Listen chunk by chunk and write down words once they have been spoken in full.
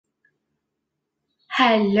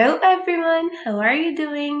Hello everyone, how are you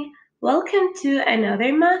doing? Welcome to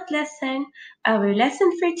another math lesson. Our lesson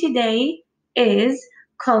for today is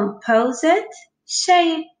composite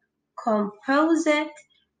shape. Composite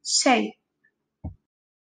shape.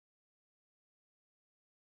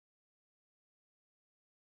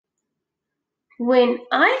 When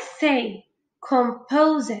I say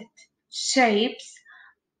composite shapes,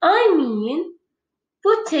 I mean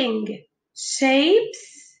putting shapes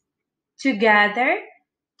together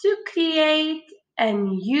to create a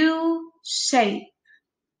new shape.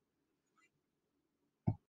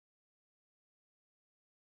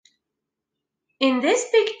 In this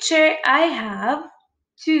picture, I have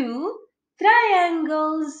two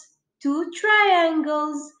triangles,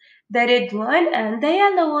 the red one and the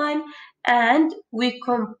yellow one, and we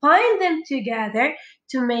combine them together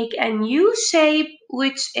to make a new shape,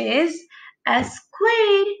 which is a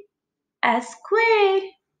square, a square.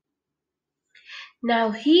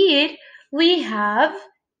 Now here we have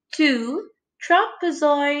two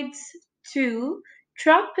trapezoids, two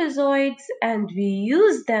trapezoids, and we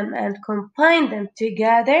use them and combine them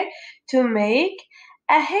together to make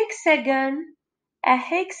a hexagon, a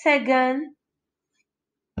hexagon.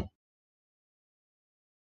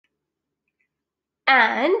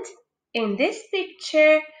 And in this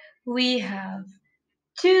picture we have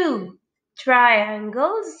two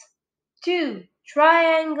triangles,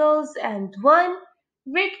 and one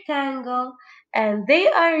rectangle, and they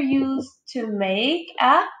are used to make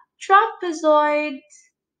a trapezoid.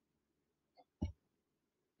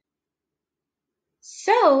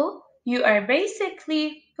 So you are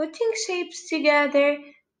basically putting shapes together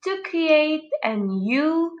to create a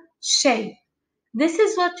new shape. This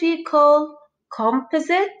is what we call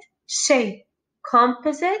composite shape.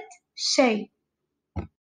 Composite shape.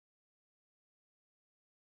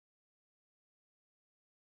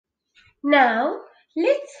 Now,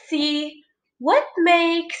 let's see what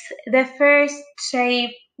makes the first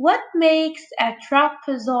shape. What makes a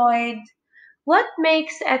trapezoid? What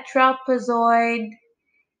makes a trapezoid?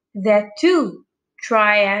 The two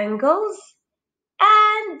triangles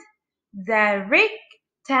and the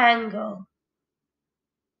rectangle.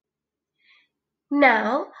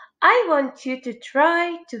 Now, I want you to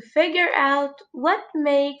try to figure out what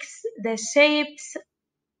makes the shapes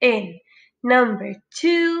in number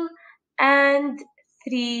 2 and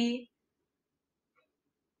 3.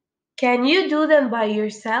 Can you do them by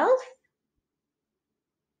yourself?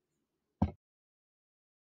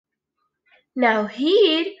 Now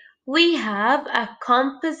here we have a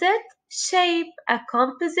composite shape,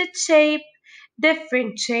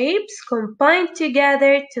 different shapes combined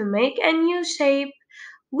together to make a new shape.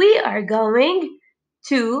 We are going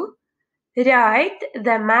to write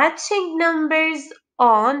the matching numbers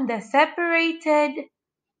on the separated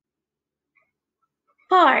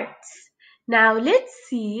parts. Now let's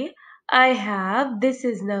see. This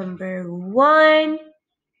is number 1,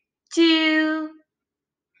 2,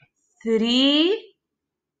 3,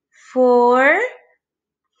 4,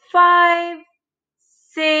 5,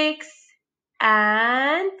 6,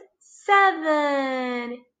 and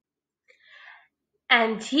 7.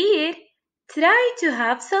 And here, try to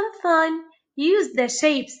have some fun. Use the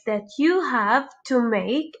shapes that you have to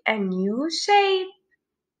make a new shape.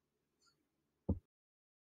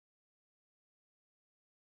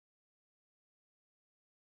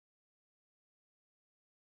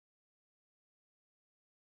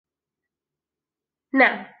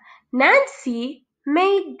 Now, Nancy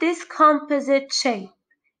made this composite shape.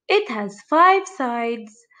 It has 5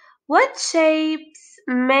 sides. What shapes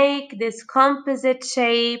make this composite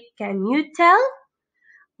shape? Can you tell?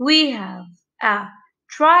 We have a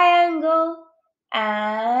triangle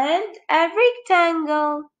and a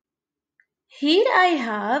rectangle. Here I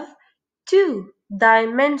have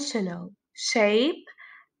two-dimensional shape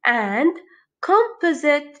and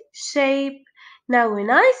composite shape. Now when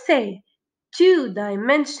I say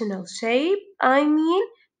two-dimensional shape, I mean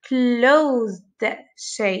closed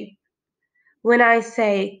shape. When I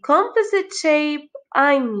say composite shape,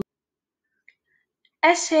 I mean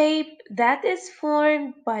a shape that is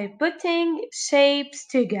formed by putting shapes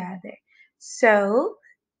together. So,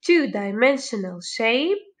 two-dimensional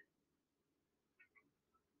shape,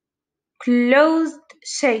 closed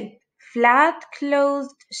shape, flat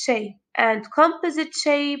closed shape, and composite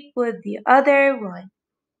shape with the other one.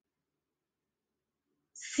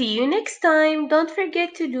 See you next time. Don't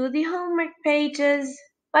forget to do the homework pages.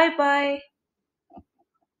 Bye bye.